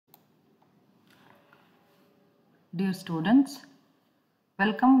Dear students,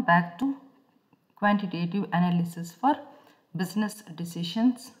 welcome back to Quantitative Analysis for Business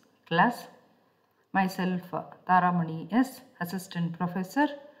Decisions class. Myself Taramani S, Assistant Professor,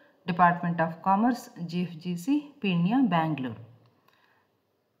 Department of Commerce, GFGC, Pune, Bangalore.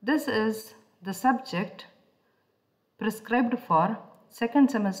 This is the subject prescribed for second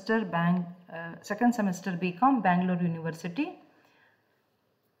semester BCom, Bangalore University.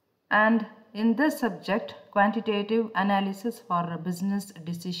 And in this subject, quantitative analysis for business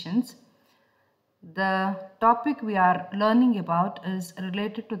decisions, the topic we are learning about is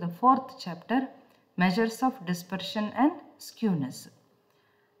related to the fourth chapter, measures of dispersion and skewness.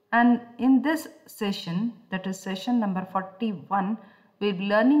 And in this session, that is session number 41, we will be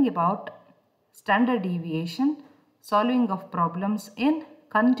learning about standard deviation, solving of problems in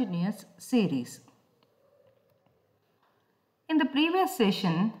continuous series. In the previous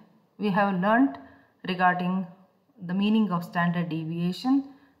session, we have learnt regarding the meaning of standard deviation,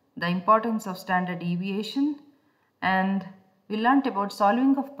 the importance of standard deviation, and we learnt about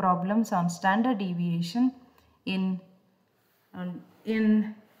solving of problems on standard deviation in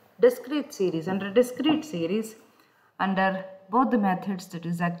discrete series, under both the methods, that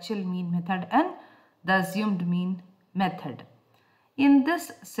is actual mean method and the assumed mean method. In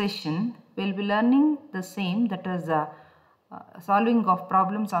this session, we will be learning the same, that is solving of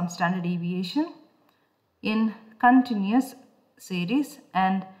problems on standard deviation in continuous series,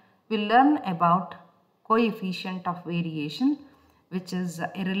 and we'll learn about coefficient of variation, which is a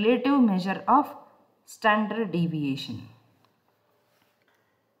relative measure of standard deviation.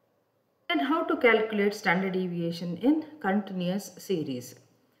 And how to calculate standard deviation in continuous series.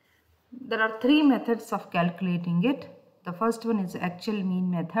 There are three methods of calculating it. The first one is actual mean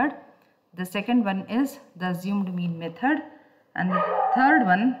method, the second one is the assumed mean method, and the third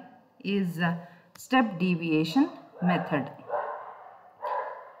one is step deviation method.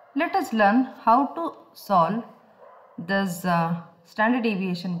 Let us learn how to solve this standard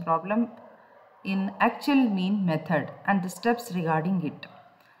deviation problem in actual mean method and the steps regarding it.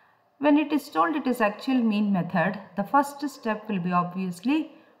 When it is told it is actual mean method, the first step will be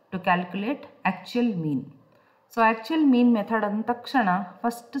obviously to calculate actual mean. So actual mean method ಅಂದ ತಕ್ಷಣ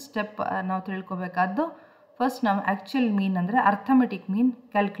first step ನಾವು ತಿಳ್ಕೊಬೇಕಾದ್ದು, first ನಾವು actual ಮೀನ್ ಅಂದರೆ arithmetic mean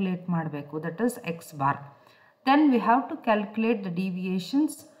calculate ಮಾಡಬೇಕು, that is X bar. Then we have to calculate the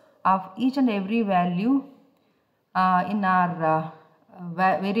deviations of each and every value in R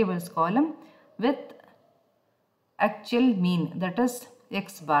variables column with actual mean, that is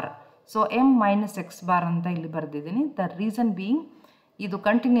X bar. So M minus X bar ಅಂತ ಇಲ್ಲಿ ಬರೆದಿದ್ದೀನಿ. The reason being ಇದು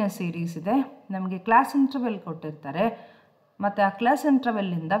continuous series ಇದೆ, ನಮಗೆ class interval ಕೊಟ್ಟಿರ್ತಾರೆ, ಮತ್ತು ಆ class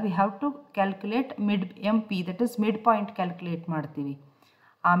ಇಂಟರ್ವೆಲ್ಲಿಂದ we have to calculate mid M P, that is mid point calculate ಮಾಡ್ತೀವಿ.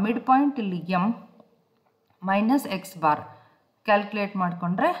 ಆ ಮಿಡ್ ಪಾಯಿಂಟ್ ಇಲ್ಲಿ M minus X bar calculate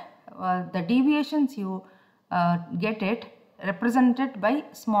ಮಾಡಿಕೊಂಡ್ರೆ the deviations you get it represented by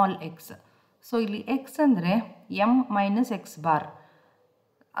small X. So ಇಲ್ಲಿ X ಅಂದರೆ M minus X bar,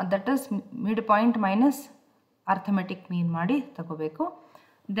 that is mid point minus arithmetic mean ಮಾಡಿ ತಗೋಬೇಕು.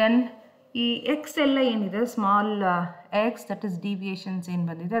 Then ಈ X ಎಲ್ಲ ಏನಿದೆ small X, that is deviations ಏನು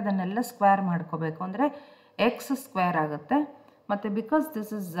ಬಂದಿದೆ ಅದನ್ನೆಲ್ಲ ಸ್ಕ್ವೇರ್ ಮಾಡ್ಕೋಬೇಕು, ಅಂದರೆ ಎಕ್ಸ್ ಸ್ಕ್ವೇರ್ ಆಗುತ್ತೆ. ಮತ್ತು because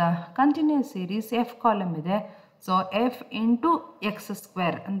this is continuous series F column ಇದೆ, so F into X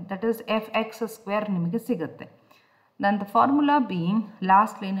square, that is F X square ನಿಮಗೆ ಸಿಗುತ್ತೆ. Then the formula being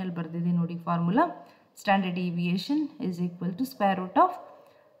last ಲೈನಲ್ಲಿ ಬರೆದಿದೆ ನೋಡಿ formula, standard deviation is equal to square root of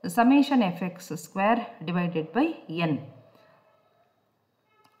summation F X square divided by N.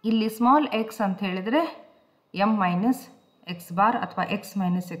 ಇಲ್ಲಿ small X ಅಂತ ಹೇಳಿದರೆ M minus X bar ಅಥವಾ X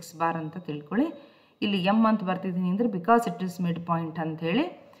minus X bar ಅಂತ ತಿಳ್ಕೊಳ್ಳಿ. ಇಲ್ಲಿ ಎಮ್ ಅಂತ ಬರ್ತಿದ್ದೀನಿ ಅಂದರೆ because it is mid point ಅಂಥೇಳಿ,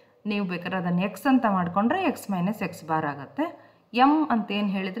 ನೀವು ಬೇಕಾದ್ರೆ ಅದನ್ನು ಎಕ್ಸ್ ಅಂತ ಮಾಡಿಕೊಂಡ್ರೆ ಎಕ್ಸ್ ಮೈನಸ್ ಎಕ್ಸ್ ಬಾರ್ ಆಗುತ್ತೆ. ಎಮ್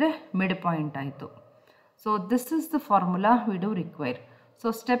ಅಂತೇನು ಹೇಳಿದರೆ ಮಿಡ್ ಪಾಯಿಂಟ್ ಆಯಿತು. So this is the formula we do require. So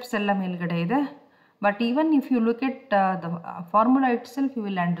steps ಎಲ್ಲ ಮೇಲ್ಗಡೆ ಇದೆ, but even if you look at the formula it self you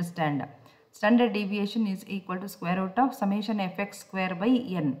will understand. Standard deviation is equal to square root of summation fx square by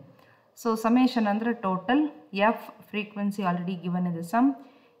n. So summation under total, f frequency already given in the sum,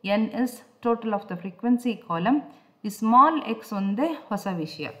 n is total of the frequency column. Is small x onde hosa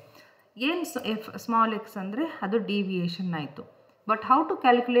vishaya. Yen f small x andre adu deviation aitu. But how to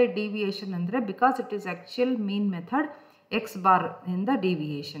calculate deviation andre, because it is actual mean method, x bar in the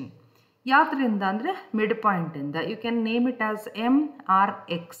deviation. Yadrinda andre midpoint inda. You can name it as m or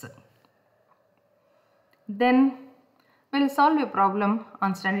x. Then we will solve a problem on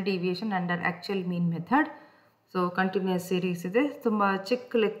standard deviation under actual mean method. So continuous series ಇದೆ, ತುಂಬ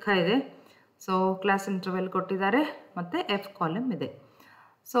ಚಿಕ್ಕ ಲೆಕ್ಕ ಇದೆ. So class interval ಕೊಟ್ಟಿದ್ದಾರೆ ಮತ್ತು F column ಇದೆ.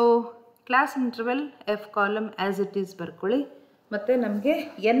 So class interval F column as it is ಬರ್ಕೊಳ್ಳಿ. ಮತ್ತು ನಮಗೆ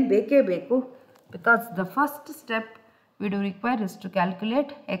ಎನ್ ಬೇಕೇ ಬೇಕು, because the first step we do require is to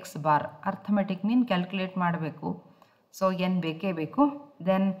calculate X bar. Arithmetic mean calculate ಮಾಡಬೇಕು. ಸೊ ಎನ್ ಬೇಕೇ ಬೇಕು.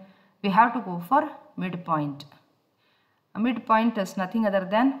 Then we have to go for mid point. Mid point is nothing other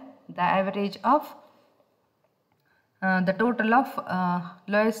than the average of the total of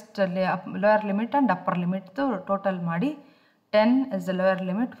lower limit and upper limit total ಮಾಡಿ 10 is the lower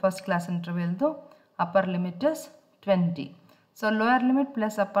limit first class interval, upper limit is 20. So lower limit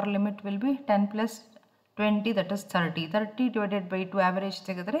plus upper limit will be 10 plus 20, that is 30. 30 divided by 2 average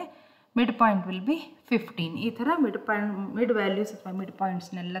ತೆಗೆದರೆ mid point will be 15. ಈ ಥರ mid values ಅಥವಾ mid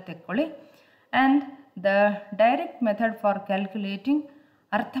pointsನೆಲ್ಲ ತೆಕ್ಕೊಳ್ಳಿ. And the direct method for calculating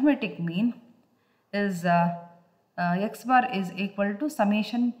arithmetic mean is x bar is equal to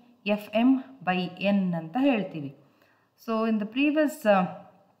summation fm by n ಅಂತ ಹೇಳ್ತೀವಿ. So in the previous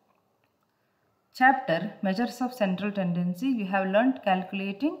chapter, measures of central tendency, we have learnt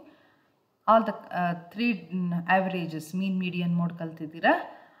calculating all the three averages, mean, median, mode ಕಲ್ತಿದ್ದೀರಾ.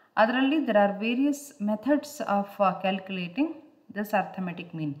 ಅದರಲ್ಲಿ there are various methods of calculating this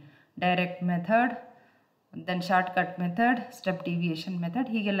arithmetic mean. Direct method, then shortcut method, step deviation method,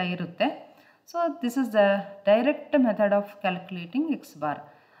 ಹೀಗೆಲ್ಲ ಇರುತ್ತೆ. So this is the direct method of calculating x bar.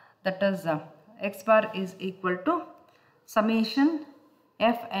 That is x bar is equal to summation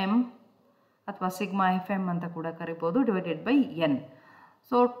fm ಅಥವಾ sigma fm ಅಂತ ಕೂಡ ಕರಿಬೋದು divided by n.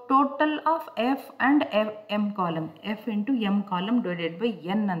 So total of f and m column, f into m column divided by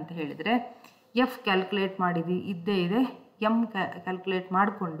n ಅಂತ ಹೇಳಿದರೆ f calculate ಮಾಡಿದ್ವಿ, ಇದ್ದೇ ಇದೆ. m calculate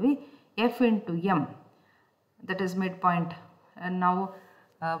ಮಾಡಿಕೊಂಡ್ವಿ. f into m, that is mid point. ನಾವು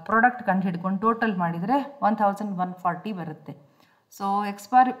ಪ್ರಾಡಕ್ಟ್ ಕಂಡು ಹಿಡ್ಕೊಂಡು ಟೋಟಲ್ ಮಾಡಿದರೆ 1140 ಬರುತ್ತೆ. So X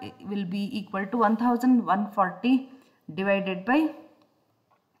bar will be equal to 1140 divided by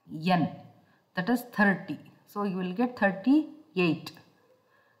N, that is 30. So you will get 38,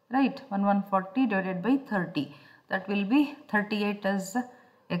 right. 1140 divided by 30, that will be 38 as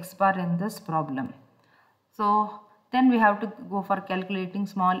x bar in this problem. So then we have to go for calculating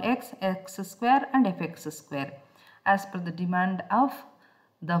small x, x square and fx square as per the demand of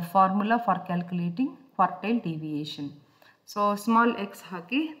the formula for calculating quartile deviation. So small x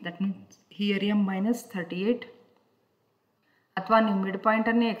haki, that means here m minus 38, ಅಥವಾ ನೀವು mid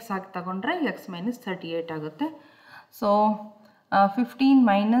ಪಾಯಿಂಟನ್ನೇ x ಹಾಕಿ ತಗೊಂಡ್ರೆ x minus 38 ಆಗುತ್ತೆ. So 15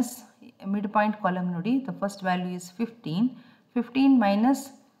 minus mid point column ನೋಡಿ, the first value is 15. 15 minus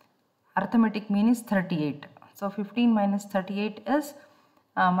arithmetic mean is 38. So 15 minus 38 is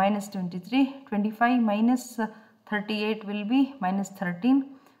minus 23. 25 minus 38 will be minus 13.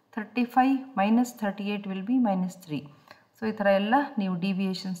 35 minus 38 will be minus 3. So ಈ ಥರ ಎಲ್ಲ ನೀವು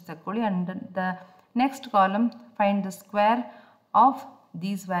deviations ತಗೊಳ್ಳಿ. And the next column, find the square of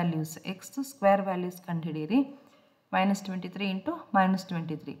these values. x square values ಕಂಡುಹಿಡಿಯಿರಿ. minus 23 into minus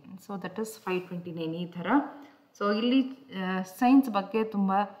 23. So that is 529. ಈ ಥರ. So ಇಲ್ಲಿ science ಬಗ್ಗೆ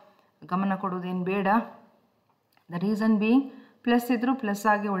ತುಂಬ ಗಮನ ಕೊಡೋದೇನು ಬೇಡ. ದ ರೀಸನ್ ಬೀಯಿಂಗ್, ಪ್ಲಸ್ ಇದ್ದರೂ ಪ್ಲಸ್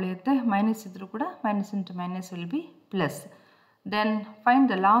ಆಗಿ ಉಳಿಯುತ್ತೆ, ಮೈನಸ್ ಇದ್ದರೂ ಕೂಡ minus into minus will be plus. Then find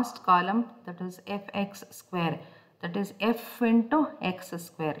the last column, that is fx square, that is f into x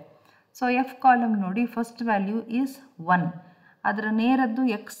square. So f column ನೋಡಿ, first value is 1. ಅದರ ನೇರದ್ದು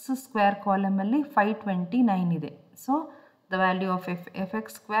x square column ಅಲ್ಲಿ 529 ಇದೆ. So the value of fx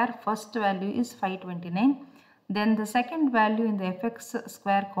square, first value is 529. Then the second value in the fx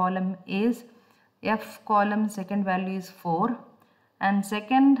square column is f column, second value is 4, and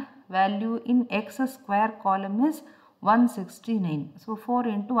second value in x square column is 169. So 4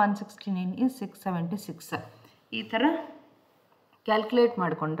 into 169 is 676. ಈ ಥರ calculate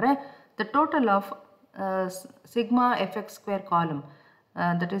ಮಾಡಿಕೊಂಡ್ರೆ the total of sigma fx square column,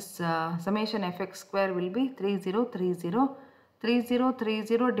 that is summation fx square will be 3030.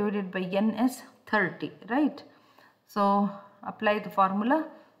 3030 divided by n is 30, right? So apply the formula.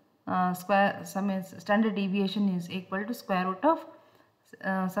 Standard deviation is equal to square root of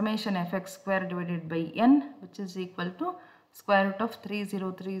summation fx square divided by n, which is equal to square root of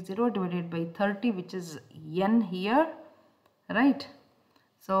 3030 divided by 30, which is n here, right?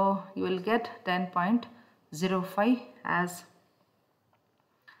 So you will get 10.05 as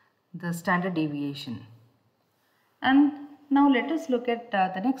the standard deviation. And now let us look at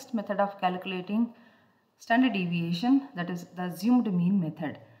the next method of calculating standard deviation, that is the assumed mean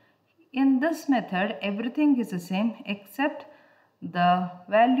method. In this method, everything is the same except the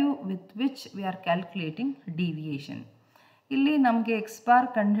value with which we are calculating deviation. ಇಲ್ಲಿ ನಮಗೆ X bar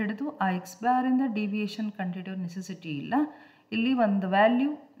ಕಂಡುಹಿಡಿದು ಆ X ಬಾರಿಂದ deviation ಕಂಡುಹಿಡಿಯೋ necessity ಇಲ್ಲ. ಇಲ್ಲಿ ಒಂದು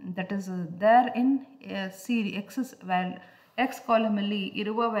value that is there in X ಕಾಲಮಲ್ಲಿ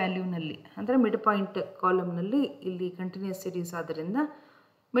ಇರುವ ವ್ಯಾಲ್ಯೂನಲ್ಲಿ ಅಂದರೆ mid point ಕಾಲಮ್ನಲ್ಲಿ ಇಲ್ಲಿ ಕಂಟಿನ್ಯೂಸ್ ಸೀರೀಸ್ ಆದ್ದರಿಂದ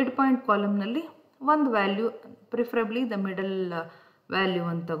ಮಿಡ್ ಪಾಯಿಂಟ್ ಕಾಲಮ್ನಲ್ಲಿ ಒಂದು value preferably the middle value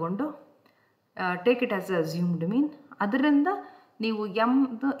ಅಂತ ತಗೊಂಡು take it as a assumed ಮೀನ್. ಅದರಿಂದ ನೀವು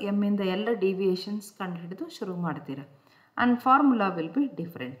ಎಮ್ಮಿಂದ ಎಲ್ಲ ಡಿವಿಯೇಷನ್ಸ್ ಕಂಡುಹಿಡಿದು ಶುರು ಮಾಡ್ತೀರಾ. And formula will be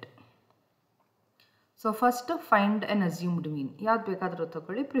different. So first find on assumed ಮೀನ್. ಯಾವ್ದು ಬೇಕಾದರೂ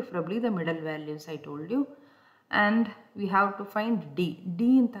ತಗೊಳ್ಳಿ, preferably the middle values I told you. And we have to find D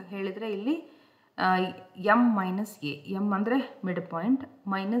ಅಂತ ಹೇಳಿದರೆ ಇಲ್ಲಿ ಎಮ್ ಮೈನಸ್ ಎ. ಎಮ್ ಅಂದರೆ ಮಿಡ್ ಪಾಯಿಂಟ್,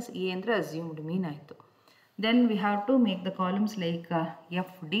 ಮೈನಸ್ ಎ ಅಂದರೆ assumed ಮೀನ್ ಆಯಿತು. Then we have to make the columns like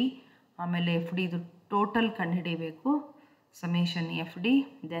F D. ಆಮೇಲೆ F ಡಿದು total ಕಂಡುಹಿಡಿಯಬೇಕು, summation F D,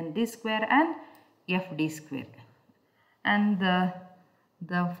 then D square and F D square. And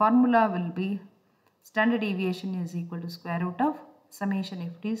the formula will be standard deviation is equal to square root of summation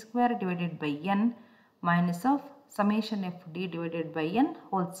f d square divided by n minus of summation f d divided by n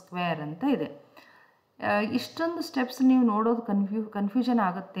whole square ಅಂತ ಇದೆ. ಇಷ್ಟೊಂದು steps ನೀವು ನೋಡೋದು confusion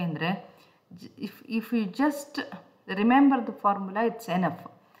ಆಗುತ್ತೆ ಅಂದರೆ if you just remember the formula it's enough.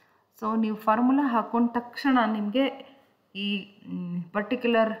 So ನೀವು formula ಹಾಕೊಂಡ ತಕ್ಷಣ ನಿಮಗೆ ಈ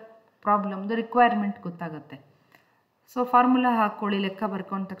ಪರ್ಟಿಕ್ಯುಲರ್ ಪ್ರಾಬ್ಲಮ್ದು ರಿಕ್ವೈರ್ಮೆಂಟ್ ಗೊತ್ತಾಗುತ್ತೆ. ಸೊ ಫಾರ್ಮುಲಾ ಹಾಕ್ಕೊಳ್ಳಿ, ಲೆಕ್ಕ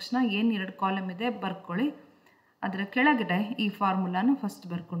ಬರ್ಕೊಂಡ ತಕ್ಷಣ ಏನು 2 ಕಾಲಮ್ ಇದೆ ಬರ್ಕೊಳ್ಳಿ. ಅದರ ಕೆಳಗಡೆ ಈ ಫಾರ್ಮುಲಾನ first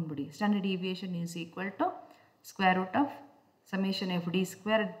ಬರ್ಕೊಂಡ್ಬಿಡಿ. Standard deviation is equal to square root of summation F D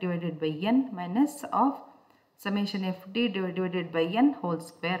square divided by N minus of summation F D divided by N whole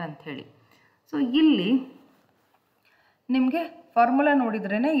square ಅಂಥೇಳಿ. ಸೊ ಇಲ್ಲಿ ನಿಮಗೆ ಫಾರ್ಮುಲಾ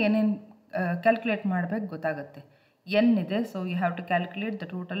ನೋಡಿದ್ರೇ ಏನೇನು ಕ್ಯಾಲ್ಕುಲೇಟ್ ಮಾಡಬೇಕು ಗೊತ್ತಾಗುತ್ತೆ. ಎನ್ ಇದೆ, so you have to calculate the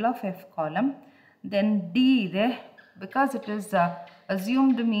total of F column. Then D ಇದೆ, because it is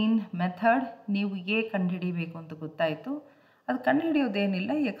assumed mean method. ನೀವು A ಕಂಡುಹಿಡಿಬೇಕು ಅಂತ ಗೊತ್ತಾಯಿತು. ಅದು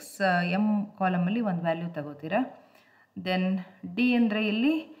ಕಂಡುಹಿಡಿಯೋದೇನಿಲ್ಲ, ಎಮ್ ಕಾಲಮಲ್ಲಿ ಒಂದು ವ್ಯಾಲ್ಯೂ ತಗೋತೀರಾ. ದೆನ್ ಡಿ ಅಂದರೆ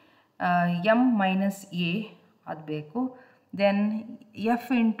ಇಲ್ಲಿ ಎಮ್ ಮೈನಸ್ ಎ ಅದು ಬೇಕು. Then F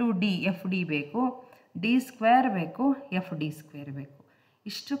into D, F D ಬೇಕು, ಡಿ ಸ್ಕ್ವೇರ್ ಬೇಕು, ಎಫ್ ಡಿ ಸ್ಕ್ವೇರ್ ಬೇಕು.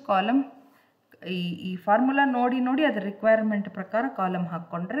 ಇಷ್ಟು ಕಾಲಮ್ ಈ ಫಾರ್ಮುಲಾ ನೋಡಿ ಅದರ ರಿಕ್ವೈರ್ಮೆಂಟ್ ಪ್ರಕಾರ ಕಾಲಮ್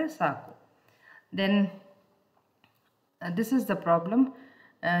ಹಾಕ್ಕೊಂಡ್ರೆ ಸಾಕು. Then this is the problem.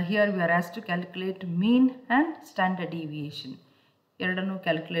 Here we are asked to calculate mean and standard deviation. ಎರಡನ್ನೂ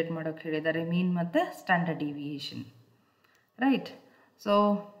ಕ್ಯಾಲ್ಕುಲೇಟ್ ಮಾಡೋಕ್ಕೆ ಹೇಳಿದ್ದಾರೆ, ಮೀನ್ ಮತ್ತು standard deviation, right. So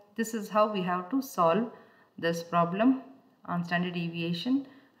this is how we have to solve this problem on standard deviation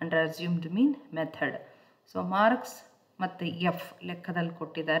under assumed mean method. So marks ಮತ್ತು F ಲೆಕ್ಕದಲ್ಲಿ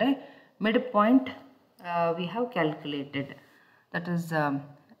ಕೊಟ್ಟಿದ್ದಾರೆ. Mid point we have calculated, that is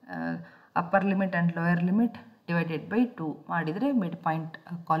upper limit and lower limit divided by 2 ಮಾಡಿದರೆ mid point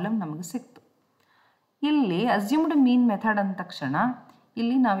column ನಮಗೆ ಸಿಕ್ತು. ಇಲ್ಲಿ assumed ಮೀನ್ method ಅಂದ ತಕ್ಷಣ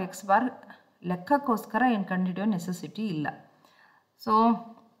ಇಲ್ಲಿ ನಾವು ಎಕ್ಸ್ ಬಾರ್ ಲೆಕ್ಕಕ್ಕೋಸ್ಕರ ಏನು ಕಂಡುಹಿಡಿಯೋ ನೆಸೆಸಿಟಿ ಇಲ್ಲ. ಸೊ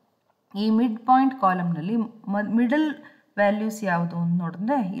ಈ ಮಿಡ್ ಪಾಯಿಂಟ್ ಕಾಲಮ್ನಲ್ಲಿ ಮಿಡಲ್ ವ್ಯಾಲ್ಯೂಸ್ ಯಾವುದು ಅಂತ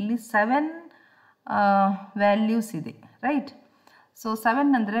ನೋಡಿದ್ರೆ ಇಲ್ಲಿ 7 ವ್ಯಾಲ್ಯೂಸ್ ಇದೆ, ರೈಟ್. ಸೊ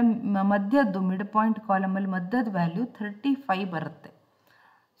 7 ಅಂದರೆ ಮಧ್ಯದ್ದು ಮಿಡ್ ಪಾಯಿಂಟ್ ಕಾಲಮಲ್ಲಿ ಮಧ್ಯದ ವ್ಯಾಲ್ಯೂ 35 ಬರುತ್ತೆ.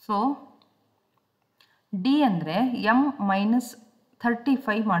 ಸೊ ಡಿ ಅಂದರೆ ಎಮ್ ಮೈನಸ್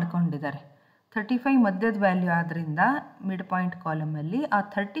 35 ಮಾಡ್ಕೊಂಡಿದ್ದಾರೆ. 35 ಮಧ್ಯದ ವ್ಯಾಲ್ಯೂ ಆದ್ದರಿಂದ ಮಿಡ್ ಪಾಯಿಂಟ್ ಕಾಲಮಲ್ಲಿ ಆ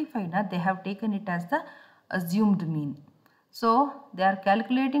 35ನ they have taken it as the assumed mean. So they are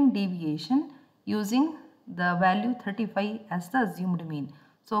calculating deviation using the value 35 as the assumed mean.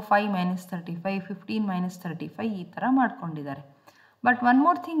 So 5 minus 35, 15 minus 35 ಈ ಥರ ಮಾಡ್ಕೊಂಡಿದ್ದಾರೆ. But one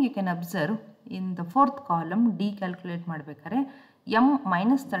more thing you can observe, in the 4th column D calculate ಮಾಡಬೇಕಾದ್ರೆ M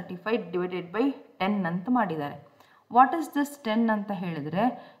minus 35 divided by 10 ಅಂತ ಮಾಡಿದ್ದಾರೆ. What is this 10 ಅಂತ ಹೇಳಿದರೆ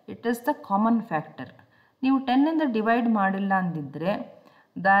it is the common factor. ನೀವು 10ಇಂದ divide ಮಾಡಿಲ್ಲ ಅಂದಿದ್ದರೆ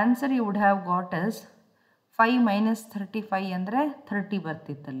the answer you would have got is 5 minus 35 ಅಂದರೆ 30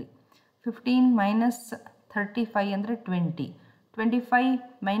 ಬರ್ತಿತ್ತಲ್ಲಿ. 15 minus 35 ಅಂದರೆ 20, 25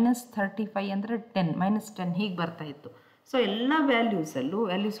 minus 35 ಅಂದರೆ 10, ಮೈನಸ್ 10 ಹೀಗೆ ಬರ್ತಾಯಿತ್ತು. ಸೊ ಎಲ್ಲ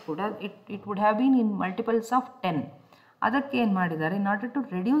ವ್ಯಾಲ್ಯೂಸ್ ಕೂಡ it would have been in multiples of 10. ಅದಕ್ಕೆ ಏನು ಮಾಡಿದ್ದಾರೆ, in order to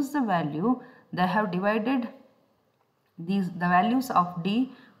reduce the value they have divided the values of D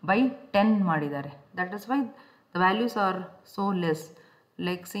by 10 ಮಾಡಿದ್ದಾರೆ. That is why the values are so less,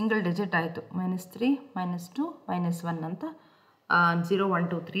 like single digit ಆಯಿತು, -3, -2, -1 ಅಂತ 0, 1,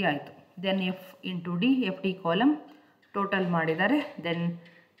 2, 3 ಆಯಿತು. Then F into D, F D column total ಮಾಡಿದ್ದಾರೆ. Then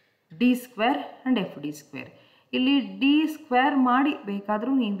D square and F D square. ಇಲ್ಲಿ D square ಮಾಡಿ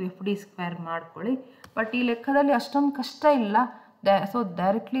ಬೇಕಾದರೂ ನೀವು F D square ಮಾಡ್ಕೊಳ್ಳಿ, but ಈ ಲೆಕ್ಕದಲ್ಲಿ ಅಷ್ಟೊಂದು ಕಷ್ಟ ಇಲ್ಲ. So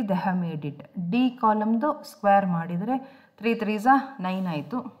directly they have made it. D ಕಾಲಮ್ದು square ಮಾಡಿದರೆ 3 3s 9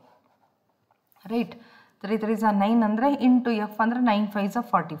 ಆಯಿತು, ರೈಟ್. 3 3s 9 ಅಂದರೆ ಇಂಟು ಎಫ್ ಅಂದರೆ 9 5s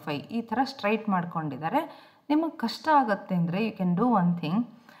 45 ಈ ಥರ ಸ್ಟ್ರೈಟ್ ಮಾಡ್ಕೊಂಡಿದ್ದಾರೆ. ನಿಮಗೆ ಕಷ್ಟ ಆಗುತ್ತೆ ಅಂದರೆ you can do one thing,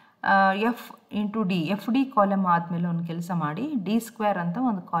 F into D, F D column ಆದಮೇಲೆ ಒಂದು ಕೆಲಸ ಮಾಡಿ, ಡಿ ಸ್ಕ್ವೇರ್ ಅಂತ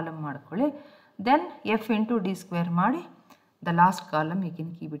ಒಂದು ಕಾಲಮ್ ಮಾಡ್ಕೊಳ್ಳಿ, then F into D square ಮಾಡಿ, the last column you can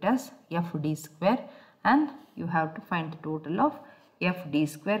keep it as fd square, and you have to find the total of fd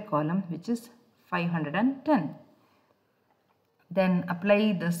square column, which is 510. Then apply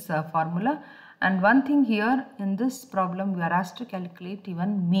this formula, and one thing here in this problem we are asked to calculate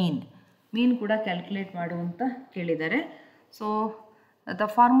even mean kuda calculate madu anta kelidare. So the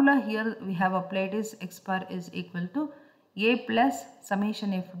formula here we have applied is x bar is equal to a plus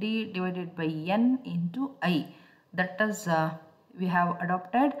summation fd divided by n into I. That is we have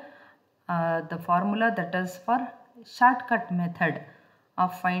adopted the formula that is for shortcut method of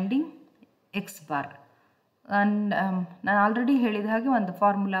finding x bar. And ನಾನು already ಹೇಳಿದ ಹಾಗೆ ಒಂದು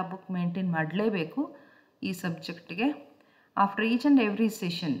formula book maintain ಮಾಡಲೇಬೇಕು ಈ ಸಬ್ಜೆಕ್ಟ್ಗೆ. After each and every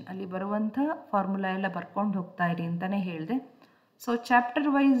session ಅಲ್ಲಿ ಬರುವಂಥ formula ಎಲ್ಲ ಬರ್ಕೊಂಡು ಹೋಗ್ತಾ ಇರಿ ಅಂತಲೇ ಹೇಳಿದೆ. ಸೊ ಚಾಪ್ಟರ್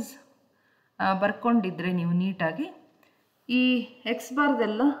ವೈಸ್ ಬರ್ಕೊಂಡಿದ್ರೆ ನೀವು ನೀಟಾಗಿ ಈ ಎಕ್ಸ್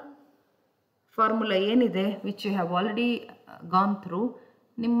ಬಾರ್ದೆಲ್ಲ ಫಾರ್ಮುಲಾ ಏನಿದೆ which you have already gone through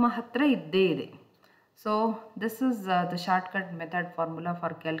ನಿಮ್ಮ ಹತ್ರ ಇದ್ದೇ ಇದೆ. So this is the shortcut method formula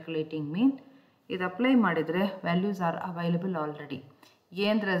for calculating ಮೀನ್. ಇದು ಅಪ್ಲೈ ಮಾಡಿದರೆ values are available already. A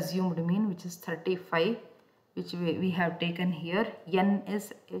ಅಂದರೆ assumed mean which is 35 which we have taken here. N is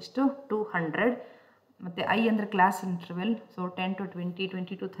ಎಷ್ಟು 200, ಮತ್ತು I ಅಂದರೆ class interval. So 10 to 20,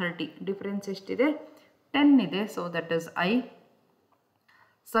 20 to 30 difference ಎಷ್ಟಿದೆ 10 ಇದೆ. So that is I.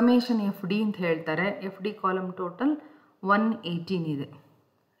 Summation F D ಅಂತ ಹೇಳ್ತಾರೆ. F D column total 118 ಇದೆ,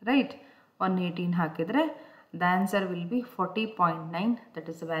 right. 118 ಹಾಕಿದರೆ the answer will be 40.9. That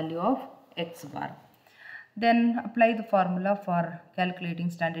is the value of x bar. Then apply the formula for calculating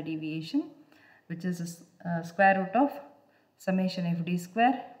standard deviation, which is square root of summation fd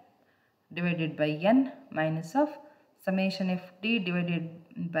square divided by n minus of summation fd divided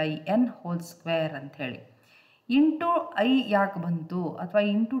by n whole square ಅಂತ ಹೇಳಿ. Into I ಯಾಕೆ ಬಂತು ಅಥವಾ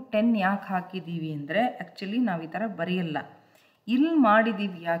into 10 ಯಾಕೆ ಹಾಕಿದ್ದೀವಿ ಅಂದರೆ actually ನಾವು ಈ ಥರ ಬರೆಯಲ್ಲ, ಇಲ್ಲಿ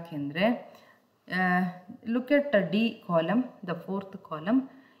ಮಾಡಿದ್ದೀವಿ. ಯಾಕೆಂದರೆ look at D column, the fourth column.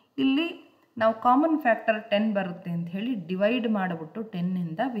 ಇಲ್ಲಿ ನಾವು ಕಾಮನ್ ಫ್ಯಾಕ್ಟರ್ 10 ಬರುತ್ತೆ ಅಂತ ಹೇಳಿ ಡಿವೈಡ್ ಮಾಡಿಬಿಟ್ಟು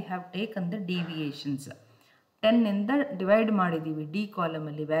 10ಇಂದ we have taken the deviations. 10ಇಂದ divide ಮಾಡಿದ್ದೀವಿ ಡಿ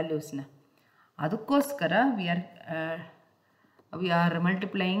ಕಾಲಮಲ್ಲಿ ವ್ಯಾಲ್ಯೂಸ್ನ. ಅದಕ್ಕೋಸ್ಕರ we are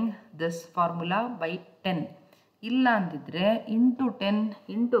multiplying this formula by 10. ಇಲ್ಲ ಅಂದಿದ್ರೆ ಇಂಟು 10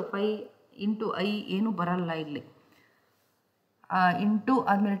 ಇಂಟು 5 ಇಂಟು ಐ ಏನೂ ಬರಲ್ಲ ಇಲ್ಲಿ. ಇಂಟು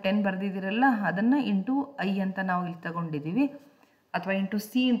ಆದಮೇಲೆ 10 ಬರೆದಿದ್ದೀರಲ್ಲ ಅದನ್ನು ಇಂಟು ಐ ಅಂತ ನಾವು ಇಲ್ಲಿ ತಗೊಂಡಿದ್ದೀವಿ, ಅಥವಾ ಇಂಟು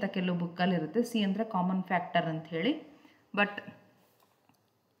ಸಿ ಅಂತ ಕೆಲವು ಬುಕ್ಕಲ್ಲಿ ಇರುತ್ತೆ. ಸಿ ಅಂದರೆ ಕಾಮನ್ ಫ್ಯಾಕ್ಟರ್ ಅಂತ ಹೇಳಿ, ಬಟ್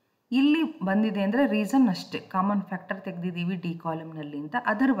ಇಲ್ಲಿ ಬಂದಿದೆ ಅಂದರೆ ರೀಸನ್ ಅಷ್ಟೇ, ಕಾಮನ್ ಫ್ಯಾಕ್ಟರ್ ತೆಗೆದಿದ್ದೀವಿ ಡಿ ಕಾಲಮ್ನಲ್ಲಿ ಅಂತ.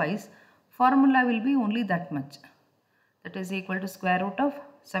 Otherwise formula will be only that much, that is equal to square root of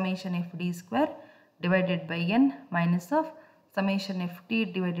summation F D square divided by N minus of summation F T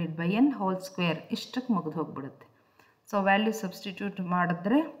divided by N whole square. ಇಷ್ಟಕ್ಕೆ ಮುಗಿದು ಹೋಗ್ಬಿಡುತ್ತೆ. So value substitute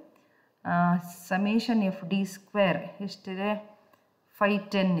ಮಾಡಿದ್ರೆ summation F D square ಎಷ್ಟಿದೆ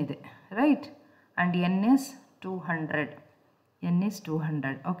 510 ಇದೆ, right. And N is 200. N is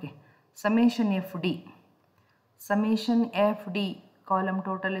 200. Okay. Summation F D column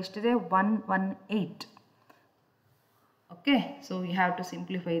total ಎಷ್ಟಿದೆ 118. Okay. So you have to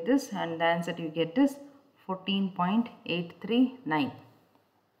simplify this and the answer you get is 14.839.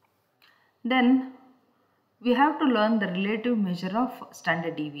 Then we have to learn the relative measure of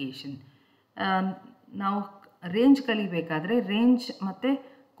standard deviation. ನಾವು range ಕಲಿಬೇಕಾದ್ರೆ range ಮತ್ತು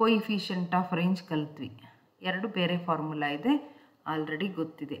coefficient of range ಕಲಿತ್ವಿ. ಎರಡು ಬೇರೆ formula ಇದೆ, already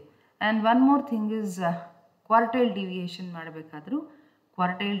ಗೊತ್ತಿದೆ. And one more thing is quartile deviation ಮಾಡಬೇಕಾದ್ರೂ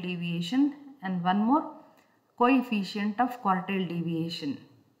quartile deviation and one more coefficient of quartile deviation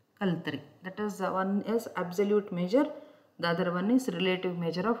ಕಲ್ತ್ರಿ. That is one is absolute measure, the other one is relative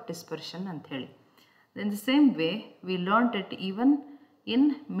measure of dispersion ಅಂತ ಹೇಳಿ. In the same way we learnt it even in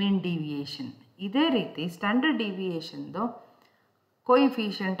mean deviation. ಇದೇ ರೀತಿ standard ಡಿವಿಯೇಷನ್ದು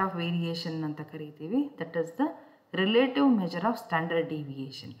coefficient of variation ಅಂತ ಕರಿತೀವಿ. That is the relative measure of standard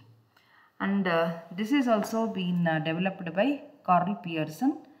deviation. And this is also bean developed by Karl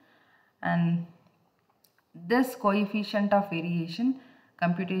Pearson. And this coefficient of variation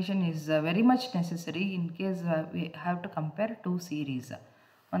computation is very much necessary in case we have to compare two series.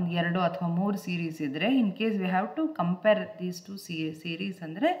 ಒಂದು 2 ಅಥವಾ 3 series ಇದ್ದರೆ in case we have to compare these two series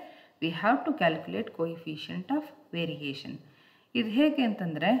ಅಂದರೆ we have to calculate coefficient of variation. ಇದು ಹೇಗೆ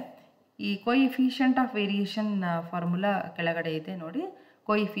ಅಂತಂದರೆ ಈ coefficient of variation formula ಕೆಳಗಡೆ ಇದೆ ನೋಡಿ.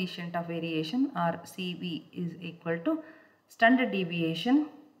 Coefficient of variation R C V is equal to standard deviation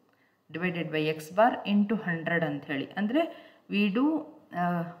divided by x bar into 100 ಅಂತ ಹೇಳಿ. ಅಂದರೆ we do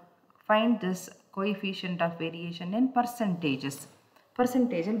find this coefficient of variation in percentages.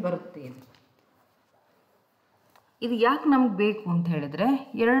 ಪರ್ಸೆಂಟೇಜಲ್ಲಿ ಬರುತ್ತೆ ಇದು. ಇದು ಯಾಕೆ ನಮ್ಗೆ ಬೇಕು ಅಂತ ಹೇಳಿದ್ರೆ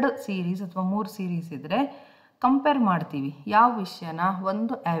 2 ಸೀರೀಸ್ ಅಥವಾ 3 ಸೀರೀಸ್ ಇದ್ದರೆ ಕಂಪೇರ್ ಮಾಡ್ತೀವಿ ಯಾವ ವಿಷಯನ,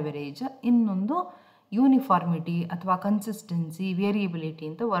 ಒಂದು ಆ್ಯಾವರೇಜ್, ಇನ್ನೊಂದು ಯೂನಿಫಾರ್ಮಿಟಿ ಅಥವಾ ಕನ್ಸಿಸ್ಟೆನ್ಸಿ, ವೇರಿಯಬಿಲಿಟಿ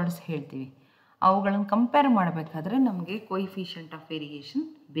ಅಂತ ವರ್ಡ್ಸ್ ಹೇಳ್ತೀವಿ. ಅವುಗಳನ್ನು ಕಂಪೇರ್ ಮಾಡಬೇಕಾದ್ರೆ ನಮಗೆ ಕೊಯಿಫಿಷಿಯಂಟ್ ಆಫ್ ವೇರಿಯೇಷನ್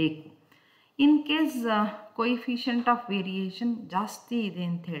ಬೇಕು. In case coefficient of variation ಜಾಸ್ತಿ ಇದೆ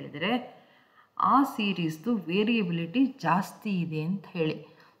ಅಂತ ಹೇಳಿದರೆ ಆ ಸೀರೀಸ್ದು ವೇರಿಯಬಿಲಿಟಿ ಜಾಸ್ತಿ ಇದೆ ಅಂತ ಹೇಳಿ.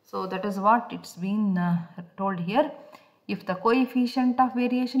 So that is what it's been told here. If the coefficient of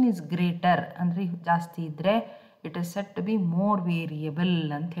variation is greater, ಅಂದರೆ ಜಾಸ್ತಿ ಇದ್ದರೆ it is set to be more variable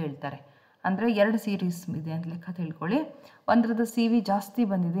ಅಂತ ಹೇಳ್ತಾರೆ. ಅಂದರೆ 2 ಸೀರೀಸ್ ಇದೆ ಅಂತ ಲೆಕ್ಕ ತಿಳ್ಕೊಳ್ಳಿ. ಒಂದ್ರದ್ದು ಸಿ ವಿ ಜಾಸ್ತಿ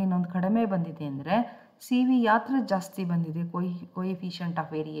ಬಂದಿದೆ, ಇನ್ನೊಂದು ಕಡಿಮೆ ಬಂದಿದೆ ಅಂದರೆ ಸಿ ವಿ ಯಾತ್ರ ಜಾಸ್ತಿ ಬಂದಿದೆ ಕೊಯಿಫಿಷಿಯಂಟ್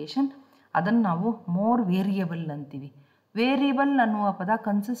ಆಫ್ ವೇರಿಯೇಷನ್, ಅದನ್ನು ನಾವು ಮೋರ್ ವೇರಿಯಬಲ್ ಅಂತೀವಿ. ವೇರಿಯಬಲ್ ಅನ್ನುವ ಪದ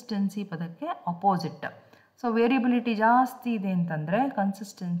ಕನ್ಸಿಸ್ಟೆನ್ಸಿ ಪದಕ್ಕೆ ಅಪೋಸಿಟ್. ಸೊ ವೇರಿಯಬಿಲಿಟಿ ಜಾಸ್ತಿ ಇದೆ ಅಂತಂದರೆ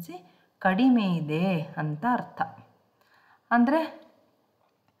ಕನ್ಸಿಸ್ಟೆನ್ಸಿ ಕಡಿಮೆ ಇದೆ ಅಂತ ಅರ್ಥ. ಅಂದರೆ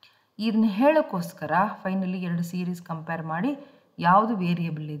ಇದನ್ನ ಹೇಳೋಕ್ಕೋಸ್ಕರ ಫೈನಲಿ 2 ಸೀರೀಸ್ ಕಂಪೇರ್ ಮಾಡಿ ಯಾವುದು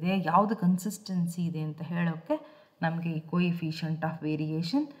ವೇರಿಯಬಲ್ ಇದೆ, ಯಾವುದು ಕನ್ಸಿಸ್ಟೆನ್ಸಿ ಇದೆ ಅಂತ ಹೇಳೋಕ್ಕೆ ನಮಗೆ ಈ coefficient of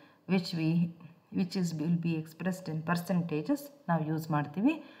variation which will be expressed in percentages ನಾವು ಯೂಸ್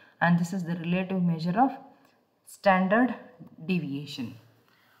ಮಾಡ್ತೀವಿ. And this is the relative measure of standard deviation.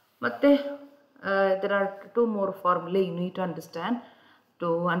 ಮತ್ತು there are 2 more formulae you need to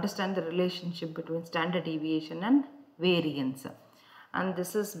understand the relationship between standard deviation and variance. And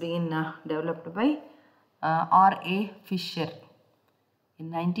this has been developed by R.A. Fisher in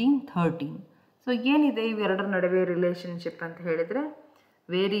 1913. So ಏನಿದೆ ಇವೆರಡರ ನಡುವೆ relationship ಅಂತ ಹೇಳಿದರೆ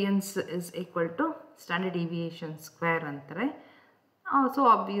variance is equal to standard deviation square ಅಂತಾರೆ. So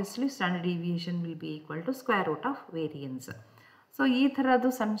obviously standard deviation will be equal to square root of variance. So ಈ ಥರದ್ದು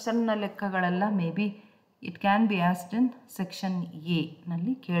ಸಣ್ಣ ಸಣ್ಣ ಲೆಕ್ಕಗಳೆಲ್ಲ may be it can be asked in section A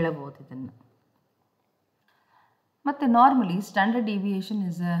ನಲ್ಲಿ ಕೇಳಬಹುದು ಇದನ್ನು. ಮತ್ತು normally standard deviation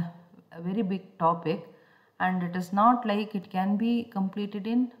is a very big topic and it is not like it can be completed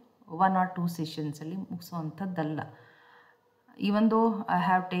in 1 or 2 ಸೆಷನ್ಸಲ್ಲಿ ಮುಗಿಸುವಂಥದ್ದಲ್ಲ. Even though I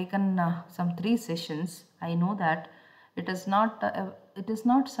have taken some 3 sessions, I know that it is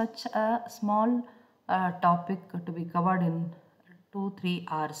not such a small topic to be covered in 2-3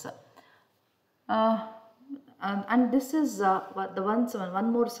 hours. And this is one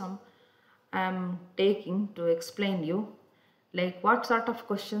more sum I am taking to explain you like what sort of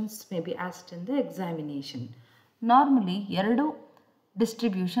questions may be asked in the examination. Normally 2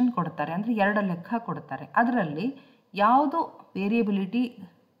 distribution ಕೊಡ್ತಾರೆ, ಅಂದರೆ 2 ಲೆಕ್ಕ ಕೊಡ್ತಾರೆ. ಅದರಲ್ಲಿ ಯಾವುದು variability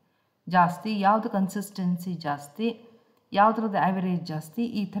ಜಾಸ್ತಿ, ಯಾವುದು consistency ಜಾಸ್ತಿ, ಯಾವುದ್ರದ್ದು average ಜಾಸ್ತಿ,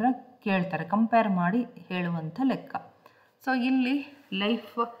 ಈ ಥರ ಕೇಳ್ತಾರೆ, ಕಂಪೇರ್ ಮಾಡಿ ಹೇಳುವಂಥ ಲೆಕ್ಕ. ಸೊ ಇಲ್ಲಿ ಲೈಫ್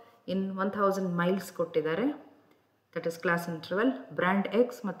ಇನ್ 1000 ಮೈಲ್ಸ್ ಕೊಟ್ಟಿದ್ದಾರೆ, that is class interval, brand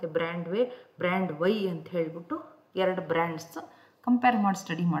X ಮತ್ತು ಬ್ರ್ಯಾಂಡ್ ವೈ ಅಂತ ಹೇಳಿಬಿಟ್ಟು 2 ಬ್ರ್ಯಾಂಡ್ಸ್ ಕಂಪೇರ್ ಮಾಡಿ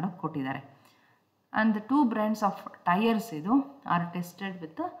ಸ್ಟಡಿ ಮಾಡೋಕ್ಕೆ ಕೊಟ್ಟಿದ್ದಾರೆ. And the 2 brands of tyres ಇದು R tested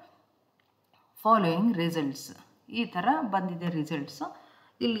with following results. ಈ ಥರ ಬಂದಿದೆ ರಿಸಲ್ಟ್ಸು.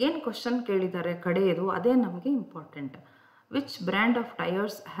 ಇಲ್ಲಿ ಏನು ಕ್ವಶನ್ ಕೇಳಿದ್ದಾರೆ ಕಡೆಯದು ಅದೇ ನಮಗೆ important. Which brand of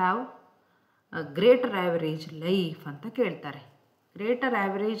tyres have greater average life ಅಂತ ಕೇಳ್ತಾರೆ. ಗ್ರೇಟರ್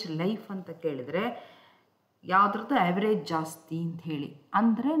ಆ್ಯಾವರೇಜ್ ಲೈಫ್ ಅಂತ ಕೇಳಿದರೆ ಯಾವುದ್ರದ್ದು ಆ್ಯಾವರೇಜ್ ಜಾಸ್ತಿ ಅಂತ ಹೇಳಿ,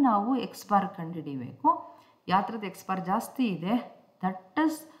 ಅಂದರೆ ನಾವು ಎಕ್ಸ್ ಬಾರ್ ಕಂಡುಹಿಡಿಬೇಕು. ಯಾವುದ್ರದ್ದು ಎಕ್ಸ್ ಬಾರ್ ಜಾಸ್ತಿ ಇದೆ that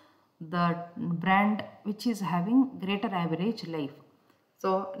is the brand which is having greater average life. So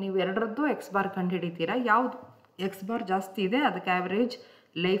ನೀವು 2ರದ್ದು ಎಕ್ಸ್ ಬಾರ್ ಕಂಡುಹಿಡಿತೀರಾ, ಯಾವುದು ಎಕ್ಸ್ ಬಾರ್ ಜಾಸ್ತಿ ಇದೆ ಅದಕ್ಕೆ ಆ್ಯಾವರೇಜ್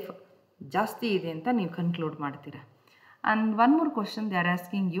ಲೈಫ್ ಜಾಸ್ತಿ ಇದೆ ಅಂತ ನೀವು ಕನ್ಕ್ಲೂಡ್ ಮಾಡ್ತೀರಾ. And one more question they are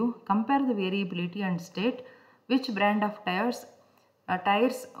asking you, compare the variability and state which brand of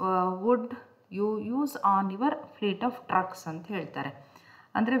tyres would you use on your fleet of trucks ಅಂತ ಹೇಳ್ತಾರೆ.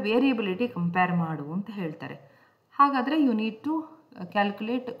 ಅಂದರೆ ವೇರಿಯಬಿಲಿಟಿ ಕಂಪೇರ್ ಮಾಡು ಅಂತ ಹೇಳ್ತಾರೆ. ಹಾಗಾದರೆ you need to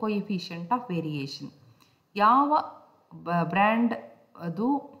calculate coefficient of variation. ಯಾವ brand ಅದು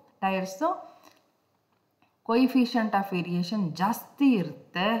tyres coefficient of variation ಜಾಸ್ತಿ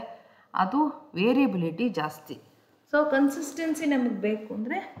ಇರುತ್ತೆ ಅದು ವೇರಿಯಬಿಲಿಟಿ ಜಾಸ್ತಿ. ಸೊ ಕನ್ಸಿಸ್ಟೆನ್ಸಿ ನಮಗೆ ಬೇಕು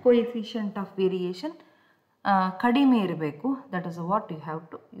ಅಂದರೆ ಕೊಯಿಫಿಷಿಯಂಟ್ ಆಫ್ ವೇರಿಯೇಷನ್ ಕಡಿಮೆ ಇರಬೇಕು. That is what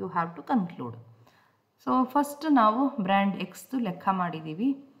you have to conclude. So first ನಾವು ಬ್ರ್ಯಾಂಡ್ ಎಕ್ಸ್ದು ಲೆಕ್ಕ ಮಾಡಿದ್ದೀವಿ.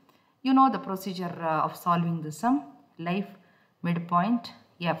 You know the procedure of solving the sum. Life, mid point,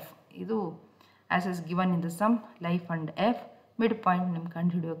 F. ಇದು as is given in the sum, life and F. Mid point ನಿಮ್ಗೆ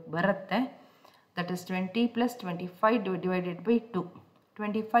ಕಂಡುಹಿಡಿಯೋಕ್ಕೆ ಬರುತ್ತೆ. That is 20 + 25 divided by 2.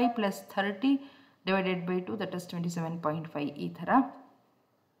 25 + 30 divided by 2 that is 27.5. ಈ ಥರ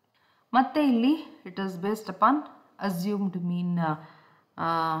ಮತ್ತು ಇಲ್ಲಿ it is based upon assumed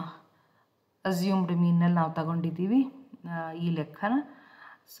ಮೀನಲ್ಲಿ ನಾವು ತಗೊಂಡಿದ್ದೀವಿ ಈ ಲೆಕ್ಕನ.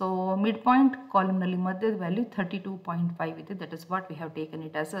 ಸೊ ಮಿಡ್ ಪಾಯಿಂಟ್ ಕಾಲಮ್ನಲ್ಲಿ ಮಧ್ಯದ ವ್ಯಾಲ್ಯೂ 32.5 ಇದೆ. That is what we have taken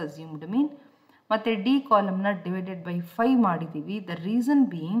it as a assumed ಮೀನ್. ಮತ್ತು ಡಿ ಕಾಲಮ್ನ ಡಿವೈಡೆಡ್ ಬೈ 5 ಮಾಡಿದ್ದೀವಿ. ದ ರೀಸನ್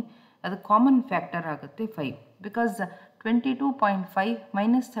ಬೀಯಿಂಗ್ ಅದು ಕಾಮನ್ ಫ್ಯಾಕ್ಟರ್ ಆಗುತ್ತೆ 5, ಬಿಕಾಸ್ 22.5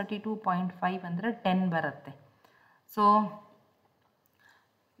 ಮೈನಸ್ 32.5 ಅಂದರೆ 10 ಬರುತ್ತೆ. ಸೊ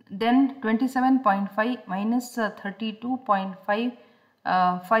ದೆನ್ 27.5 ಮೈನಸ್ 32.5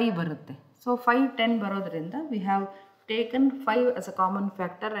 5 ಬರುತ್ತೆ. ಸೊ 5 10 ಬರೋದ್ರಿಂದ we have taken 5 as a common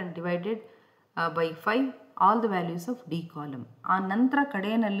factor and divided by 5 all the values of D column. ಆ ನಂತರ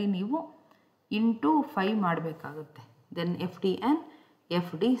ಕಡೆಯಲ್ಲಿ ನೀವು ಇಂಟು 5 ಮಾಡಬೇಕಾಗುತ್ತೆ. Then FD and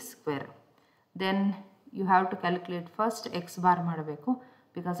FD square. Then you have to calculate first X bar ಮಾಡಬೇಕು,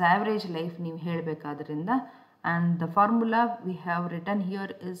 because average life ನೀವು ಹೇಳಬೇಕಾದ್ರಿಂದ. And the formula we have written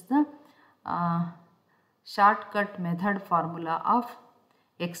here is the shortcut method formula of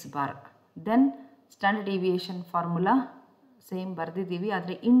X bar. Then standard deviation formula same ಬರೆದಿದ್ದೀವಿ,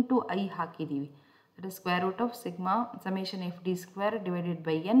 ಆದರೆ into I ಹಾಕಿದ್ದೀವಿ. That is square root of sigma summation F D square divided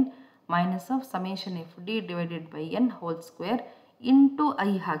by N minus of summation F D divided by N whole square into I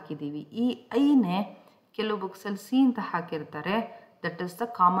ಹಾಕಿದ್ದೀವಿ. ಈ ಐನೇ ಕೆಲವು ಬುಕ್ಸಲ್ಲಿ C ಅಂತ ಹಾಕಿರ್ತಾರೆ. That is the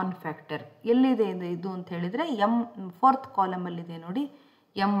common factor. ಎಲ್ಲಿದೆ ಇದು ಅಂತ ಹೇಳಿದರೆ M 4th ಕಾಲಮಲ್ಲಿದೆ ನೋಡಿ.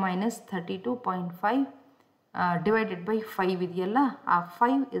 ಎಮ್ ಮೈನಸ್ 32.5 ಡಿವೈಡೆಡ್ ಬೈ 5 ಇದೆಯಲ್ಲ, ಆ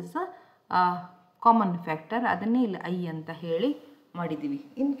 5 ಇಸ್ ದ ಕಾಮನ್ ಫ್ಯಾಕ್ಟರ್. ಅದನ್ನೇ ಇಲ್ಲಿ ಐ ಅಂತ ಹೇಳಿ ಮಾಡಿದ್ದೀವಿ.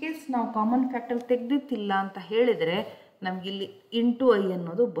 ಇನ್ ಕೇಸ್ ನಾವು ಕಾಮನ್ ಫ್ಯಾಕ್ಟರ್ ತೆಗೆದಿತ್ತಿಲ್ಲ ಅಂತ ಹೇಳಿದರೆ ನಮಗಿಲ್ಲಿ ಇಂಟು ಐ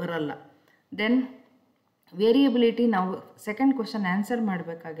ಅನ್ನೋದು ಬರಲ್ಲ. ದೆನ್ ವೇರಿಯಬಿಲಿಟಿ ನಾವು second question answer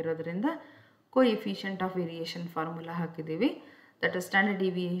ಮಾಡಬೇಕಾಗಿರೋದ್ರಿಂದ coefficient of variation formula ಹಾಕಿದ್ದೀವಿ. That is standard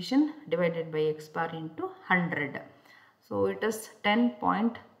deviation divided by X bar into 100. So it is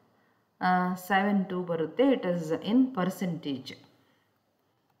 10.72 ಬರುತ್ತೆ. It is in percentage.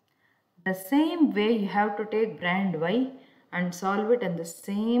 The same way you have to take brand Y and solve it in the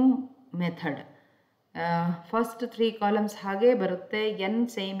same method. First 3 columns ಹಾಗೆ ಬರುತ್ತೆ, n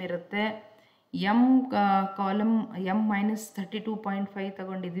same ಇರುತ್ತೆ. m column m minus 32.5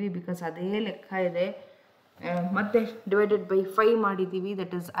 ತಗೊಂಡಿದ್ವಿ because ಅದೇ ಲೆಕ್ಕ ಇದೆ. ಮತ್ತು divided by 5 ಮಾಡಿದ್ದೀವಿ.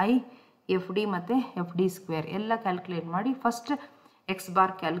 That is I F D ಮತ್ತು F D square ಎಲ್ಲ ಕ್ಯಾಲ್ಕುಲೇಟ್ ಮಾಡಿ ಫಸ್ಟ್ ಎಕ್ಸ್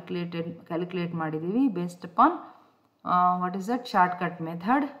ಬಾರ್ ಕ್ಯಾಲ್ಕುಲೇಟ್ ಮಾಡಿದ್ದೀವಿ based upon what is that shortcut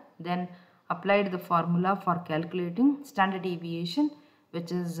method. Then applied the formula for calculating standard deviation,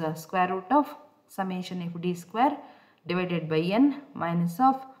 which is square root of summation FD square divided by n minus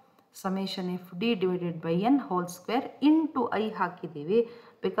of summation FD divided by n whole square into I ಹಾಕಿದ್ದೀವಿ,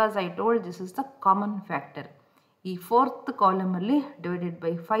 because I told this is the common factor. ಈ 4th column ಅಲ್ಲಿ divided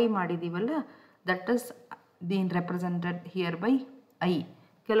by 5 ಮಾಡಿದ್ದೀವಲ್ಲ, that is being represented here by I.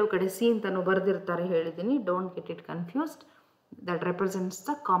 ಕೆಲವು ಕಡೆ C ಅಂತಲೂ ಬರೆದಿರ್ತಾರೆ, ಹೇಳಿದ್ದೀನಿ, don't get it confused. That represents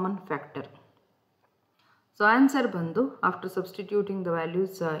the common factor. So answer bandu, after substituting the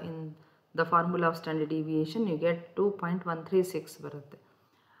values in the formula of standard deviation, you get 2.136 barutte.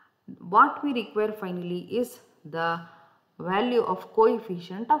 What we require finally is the value of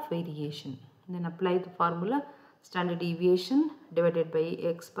coefficient of variation. Then apply the formula standard deviation divided by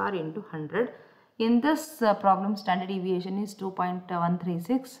x bar into 100. In this problem standard deviation is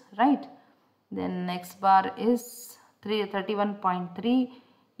 2.136, right? Then x bar is 31.3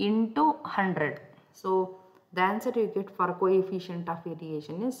 into 100. So the answer you get for coefficient of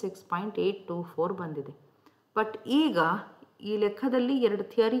variation is 6.824 ಬಂದಿದೆ. But ಈಗ ಈ ಲೆಕ್ಕದಲ್ಲಿ 2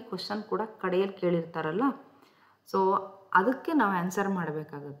 theory question ಕೂಡ ಕಡೆಯಲ್ಲಿ ಕೇಳಿರ್ತಾರಲ್ಲ, so ಅದಕ್ಕೆ ನಾವು answer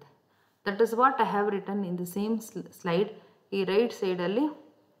ಮಾಡಬೇಕಾಗುತ್ತೆ. That is what I have written in the same slide. ಈ ರೈಟ್ ಸೈಡಲ್ಲಿ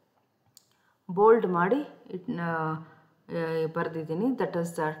ಬೋಲ್ಡ್ ಮಾಡಿ ಬರೆದಿದ್ದೀನಿ. That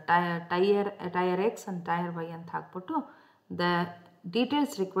is tyre X and tyre Y ಅಂತ ಹಾಕ್ಬಿಟ್ಟು the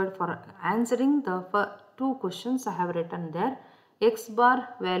details required for answering the 2 questions I have written there. X bar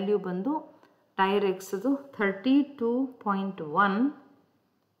value ಬಂದು tyre ಎಕ್ಸ್ದು 32.1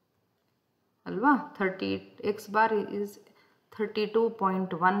 ಅಲ್ವಾ. X bar is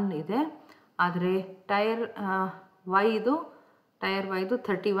 32.1 ಇದೆ, ಆದರೆ ಟೈರ್ ವೈದು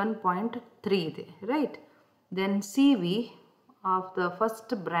 31.3 ಇದೆ, right. Then CV of the first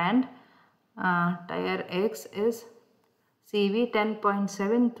brand tire X is CV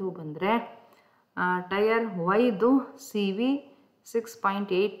 10.72 ಬಂದರೆ tyre ವೈದು CV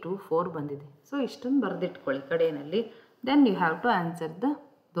 6.824 ಬಂದಿದೆ. So ಇಷ್ಟನ್ನು ಬರೆದಿಟ್ಕೊಳ್ಳಿ ಕಡೆಯಲ್ಲಿ. Then you have to answer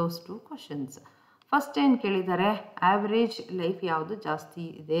those 2 questions. First ಏನು ಕೇಳಿದ್ದಾರೆ, ಆ್ಯಾವ್ರೇಜ್ ಲೈಫ್ ಯಾವುದು ಜಾಸ್ತಿ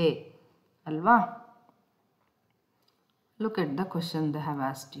ಇದೆ ಅಲ್ವಾ. Look at the question they have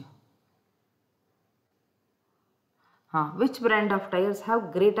asked you. Which brand of tyres have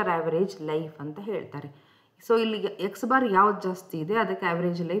greater average life ಅಂತ ಹೇಳ್ತಾರೆ. ಸೊ ಇಲ್ಲಿ ಎಕ್ಸ್ ಬಾರ್ ಯಾವ್ದು ಜಾಸ್ತಿ ಇದೆ ಅದಕ್ಕೆ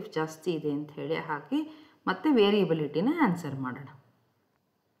ಆ್ಯಾವ್ರೇಜ್ ಲೈಫ್ ಜಾಸ್ತಿ ಇದೆ ಅಂತ ಹೇಳಿ ಹಾಕಿ ಮತ್ತೆ ವೇರಿಯಬಿಲಿಟಿನ ಆನ್ಸರ್ ಮಾಡೋಣ.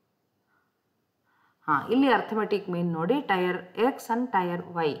 ಇಲ್ಲಿ ಅರ್ಥಮೆಟಿಕ್ ಮೀನ್ ನೋಡಿ, tyre X and tyre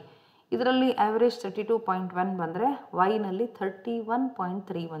Y, ಇದರಲ್ಲಿ ಆ್ಯಾವ್ರೇಜ್ 32.1 ಬಂದರೆ ವೈನಲ್ಲಿ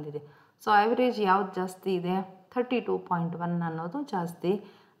 31.3 ಬಂದಿದೆ. ಸೊ ಆ್ಯಾವ್ರೇಜ್ ಯಾವ್ದು ಜಾಸ್ತಿ ಇದೆ, 32.1 ಅನ್ನೋದು ಜಾಸ್ತಿ,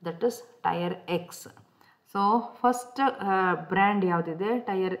 that is tyre X. So first brand ಯಾವುದಿದೆ,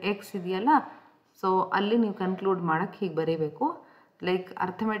 ಟೈರ್ ಎಕ್ಸ್ ಇದೆಯಲ್ಲ, ಸೊ ಅಲ್ಲಿ ನೀವು ಕನ್ಕ್ಲೂಡ್ ಮಾಡೋಕ್ಕೆ ಹೀಗೆ ಬರೀಬೇಕು, like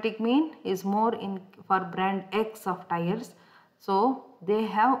arithmetic mean is more in for brand X of tyres, so they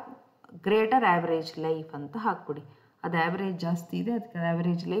have greater average life ಅಂತ ಹಾಕ್ಬಿಡಿ. ಅದು ಆ್ಯಾವ್ರೇಜ್ ಜಾಸ್ತಿ ಇದೆ, ಅದಕ್ಕೆ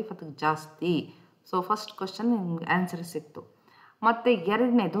ಆ್ಯಾವ್ರೇಜ್ ಲೈಫ್ ಅದಕ್ಕೆ ಜಾಸ್ತಿ. ಸೊ ಫಸ್ಟ್ ಕ್ವಶನ್ ನಿಮ್ಗೆ ಆನ್ಸರ್ ಸಿಕ್ತು. ಮತ್ತು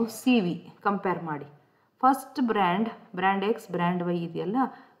ಎರಡನೇದು ಸಿ ವಿ ಕಂಪೇರ್ ಮಾಡಿ. First brand X brand Y ಇದೆಯಲ್ಲ,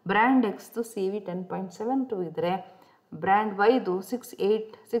 ಬ್ರ್ಯಾಂಡ್ ಎಕ್ಸ್ದು ಸಿ ವಿ 10.72 ಇದ್ದರೆ ಬ್ರ್ಯಾಂಡ್ ವೈದು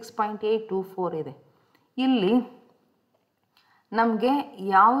 6.824 ಇದೆ. ಇಲ್ಲಿ ನಮಗೆ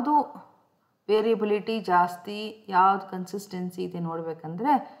ಯಾವುದು ವೇರಿಯಬಿಲಿಟಿ ಜಾಸ್ತಿ, ಯಾವುದು ಕನ್ಸಿಸ್ಟೆನ್ಸಿ ಇದೆ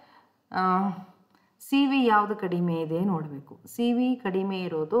ನೋಡಬೇಕಂದ್ರೆ ಸಿ ವಿ ಯಾವುದು ಕಡಿಮೆ ಇದೆ ನೋಡಬೇಕು. ಸಿ ವಿ ಕಡಿಮೆ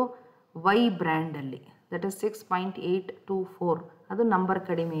ಇರೋದು ವೈ ಬ್ರ್ಯಾಂಡಲ್ಲಿ, ದಟ್ ಇಸ್ 6.824, ಅದು ನಂಬರ್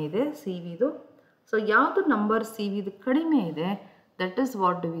ಕಡಿಮೆ ಇದೆ ಸಿ ವಿದು. ಸೊ ಯಾವುದು ನಂಬರ್ ಸಿ ವಿದು ಕಡಿಮೆ ಇದೆ, that is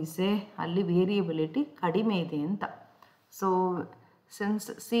what do we say, ಅಲ್ಲಿ ವೇರಿಯಬಿಲಿಟಿ ಕಡಿಮೆ ಇದೆ ಅಂತ. So since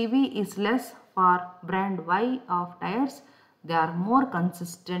C V is less for brand Y of tyres, they are more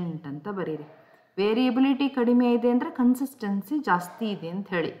consistent ಅಂತ ಬರೀರಿ. ವೇರಿಯಬಿಲಿಟಿ ಕಡಿಮೆ ಇದೆ ಅಂದರೆ ಕನ್ಸಿಸ್ಟೆನ್ಸಿ ಜಾಸ್ತಿ ಇದೆ ಅಂತ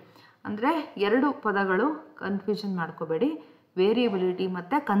ಹೇಳಿ. ಅಂದರೆ ಎರಡು ಪದಗಳು ಕನ್ಫ್ಯೂಷನ್ ಮಾಡ್ಕೋಬೇಡಿ, ವೇರಿಯಬಿಲಿಟಿ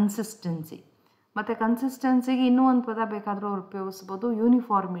ಮತ್ತು ಕನ್ಸಿಸ್ಟೆನ್ಸಿ. ಮತ್ತು ಕನ್ಸಿಸ್ಟೆನ್ಸಿಗೆ ಇನ್ನೂ ಒಂದು ಪದ ಬೇಕಾದರೂ ಅವ್ರು ಉಪಯೋಗಿಸ್ಬೋದು,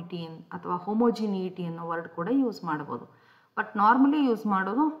 ಯೂನಿಫಾರ್ಮಿಟಿ ಅಥವಾ ಹೋಮೋಜಿನಿಯಿಟಿ ಅನ್ನೋ ವರ್ಡ್ ಕೂಡ ಯೂಸ್ ಮಾಡ್ಬೋದು. ಬಟ್ ನಾರ್ಮಲಿ ಯೂಸ್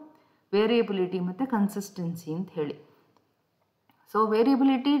ಮಾಡೋದು ವೇರಿಯಬಿಲಿಟಿ ಮತ್ತು ಕನ್ಸಿಸ್ಟೆನ್ಸಿ ಅಂತ ಹೇಳಿ. ಸೊ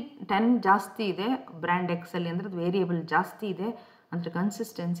ವೇರಿಯಬಿಲಿಟಿ 10 ಜಾಸ್ತಿ ಇದೆ ಬ್ರ್ಯಾಂಡ್ ಎಕ್ಸಲ್ಲಿ, ಅಂದರೆ ಅದು ವೇರಿಯಬಲ್ ಜಾಸ್ತಿ ಇದೆ, ಅಂದರೆ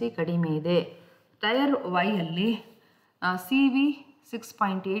ಕನ್ಸಿಸ್ಟೆನ್ಸಿ ಕಡಿಮೆ ಇದೆ. ಟೈರ್ ವೈಯಲ್ಲಿ ಸಿ ವಿ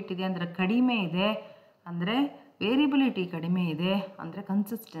 6.8 ಇದೆ, ಅಂದರೆ ಕಡಿಮೆ ಇದೆ, ಅಂದರೆ ವೇರಿಯಬಿಲಿಟಿ ಕಡಿಮೆ ಇದೆ, ಅಂದರೆ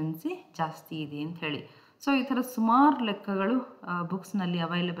ಕನ್ಸಿಸ್ಟೆನ್ಸಿ ಜಾಸ್ತಿ ಇದೆ ಅಂತ ಹೇಳಿ. ಸೊ ಈ ಥರ ಸುಮಾರು ಲೆಕ್ಕಗಳು ಬುಕ್ಸ್ನಲ್ಲಿ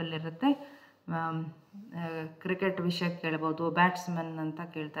ಅವೈಲೇಬಲ್ ಇರುತ್ತೆ. ಕ್ರಿಕೆಟ್ ವಿಷಯ ಕೇಳ್ಬೋದು, ಬ್ಯಾಟ್ಸ್ಮನ್ ಅಂತ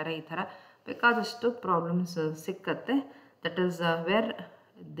ಕೇಳ್ತಾರೆ, ಈ ಥರ ಬೇಕಾದಷ್ಟು ಪ್ರಾಬ್ಲಮ್ಸ್ ಸಿಕ್ಕತ್ತೆ. That is where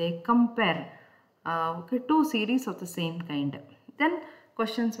they compare two series of the same kind. Then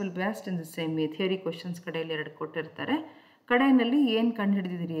questions will be asked in the same way. Theory questions ಕಡೆಯಲ್ಲಿ 2 ಕೊಟ್ಟಿರ್ತಾರೆ, ಕಡೆಯಲ್ಲಿ ಏನು ಕಂಡು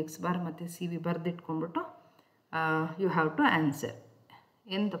ಹಿಡಿದಿದ್ದೀರಿ ಎಕ್ಸ್ ಬಾರ್ ಮತ್ತು C V ಬರೆದಿಟ್ಕೊಂಡ್ಬಿಟ್ಟು you have to answer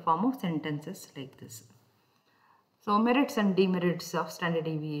in the form of sentences like this. So merits and demerits of standard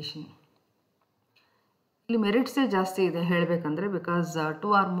deviation. ಇಲ್ಲಿ ಮೆರಿಟ್ಸೇ ಜಾಸ್ತಿ ಇದೆ ಹೇಳಬೇಕಂದ್ರೆ, because 2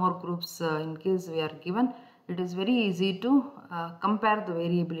 or more groups in case we are given, it is very easy to compare the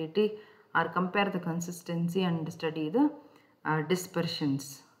variability or compare the consistency and study the dispersions,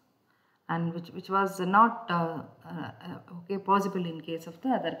 and which was not okay possible in case of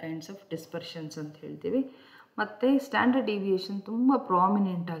the other kinds of dispersions ಅಂತ ಹೇಳ್ತೀವಿ. ಮತ್ತು standard deviation ತುಂಬ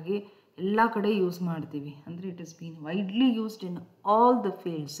prominent ಆಗಿ ಎಲ್ಲ ಕಡೆ use ಮಾಡ್ತೀವಿ, ಅಂದರೆ it is been widely used in all the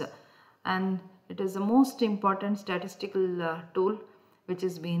fields and it is the most important statistical tool which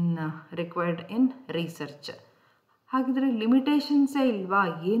is been required in research. ಹಾಗಿದ್ರೆ ಲಿಮಿಟೇಷನ್ಸೇ ಇಲ್ವಾ,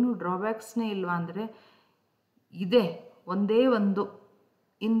 ಏನು ಡ್ರಾಬ್ಯಾಕ್ಸ್ನೇ ಇಲ್ವಾ ಅಂದರೆ ಇದೆ, ಒಂದೇ ಒಂದು.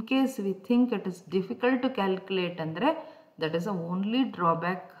 In case we think it is difficult to calculate ಅಂದರೆ that is a only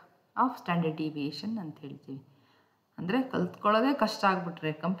drawback of standard deviation ಅಂತ ಹೇಳ್ತೀವಿ. ಅಂದರೆ ಕಲ್ತ್ಕೊಳ್ಳೋದೇ ಕಷ್ಟ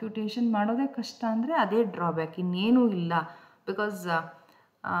ಆಗಿಬಿಟ್ರೆ, ಕಂಪ್ಯೂಟೇಷನ್ ಮಾಡೋದೇ ಕಷ್ಟ ಅಂದರೆ ಅದೇ ಡ್ರಾಬ್ಯಾಕ್, ಇನ್ನೇನೂ ಇಲ್ಲ. ಬಿಕಾಸ್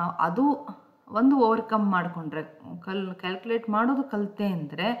ಅದು ಒಂದು ಓವರ್ಕಮ್ ಮಾಡಿಕೊಂಡ್ರೆ, ಕ್ಯಾಲ್ಕುಲೇಟ್ ಮಾಡೋದು ಕಲಿತೆ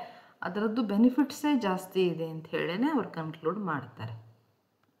ಅಂದರೆ ಅದರದ್ದು ಬೆನಿಫಿಟ್ಸೇ ಜಾಸ್ತಿ ಇದೆ ಅಂತ ಹೇಳೇ ಅವ್ರು ಕನ್ಕ್ಲೂಡ್ ಮಾಡ್ತಾರೆ.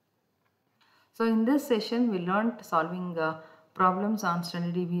 So in this session V learned solving problems on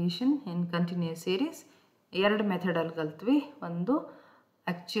standard deviation in continuous series. 2 ಮೆಥಡಲ್ಲಿ ಕಲ್ತ್ವಿ, ಒಂದು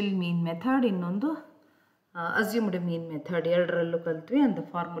ಆ್ಯಕ್ಚುಯಲ್ ಮೀನ್ ಮೆಥಡ್, ಇನ್ನೊಂದು assumed mean method. 2ರಲ್ಲೂ ಕಲ್ತ್ವಿ. And the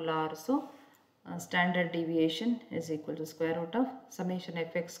formula also standard deviation is equal to square root of summation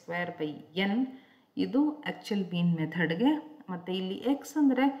fx² n, ಇದು actual ಮೀನ್ ಮೆಥಡ್ಗೆ. ಮತ್ತು ಇಲ್ಲಿ X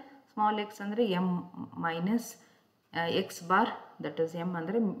ಅಂದರೆ small X ಅಂದರೆ M minus X bar, that is M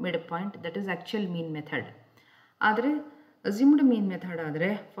ಅಂದರೆ mid point, that is actual mean method. ಆದರೆ assumed ಮೀನ್ method ಆದರೆ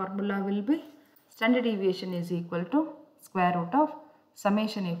formula will be standard deviation is equal to square root of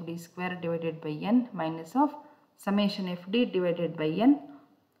summation fd² divided by n minus of summation fd divided by n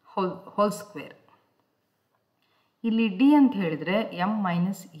whole square. ಇಲ್ಲಿ D ಅಂತ ಹೇಳಿದರೆ M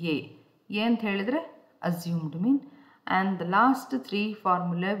minus A ಅಂತ ಹೇಳಿದರೆ assumed mean. And the last 3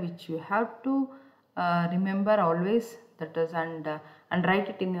 formula which you have to remember always, that is, and write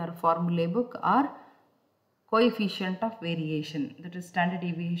it in your formulae book, or coefficient of variation, that is standard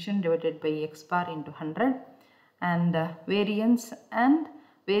deviation divided by x bar into 100, and variance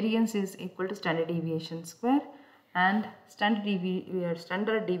is equal to standard deviation square, and standard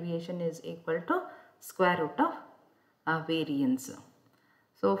deviation is equal to square root of variance.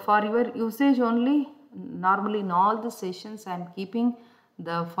 So for your usage only, normally in all the sessions I am keeping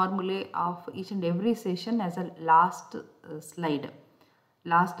the formulae of each and every session as a last slide,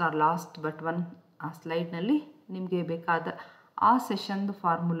 last but one slide ನಲ್ಲಿ ನಿಮಗೆ ಬೇಕಾದ ಆ ಸೆಷನ್ದು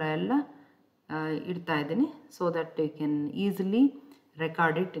formula ಎಲ್ಲ ಇಡ್ತಾ ಇದ್ದೀನಿ, so that you can easily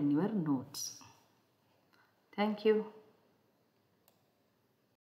record it in your notes. Thank you.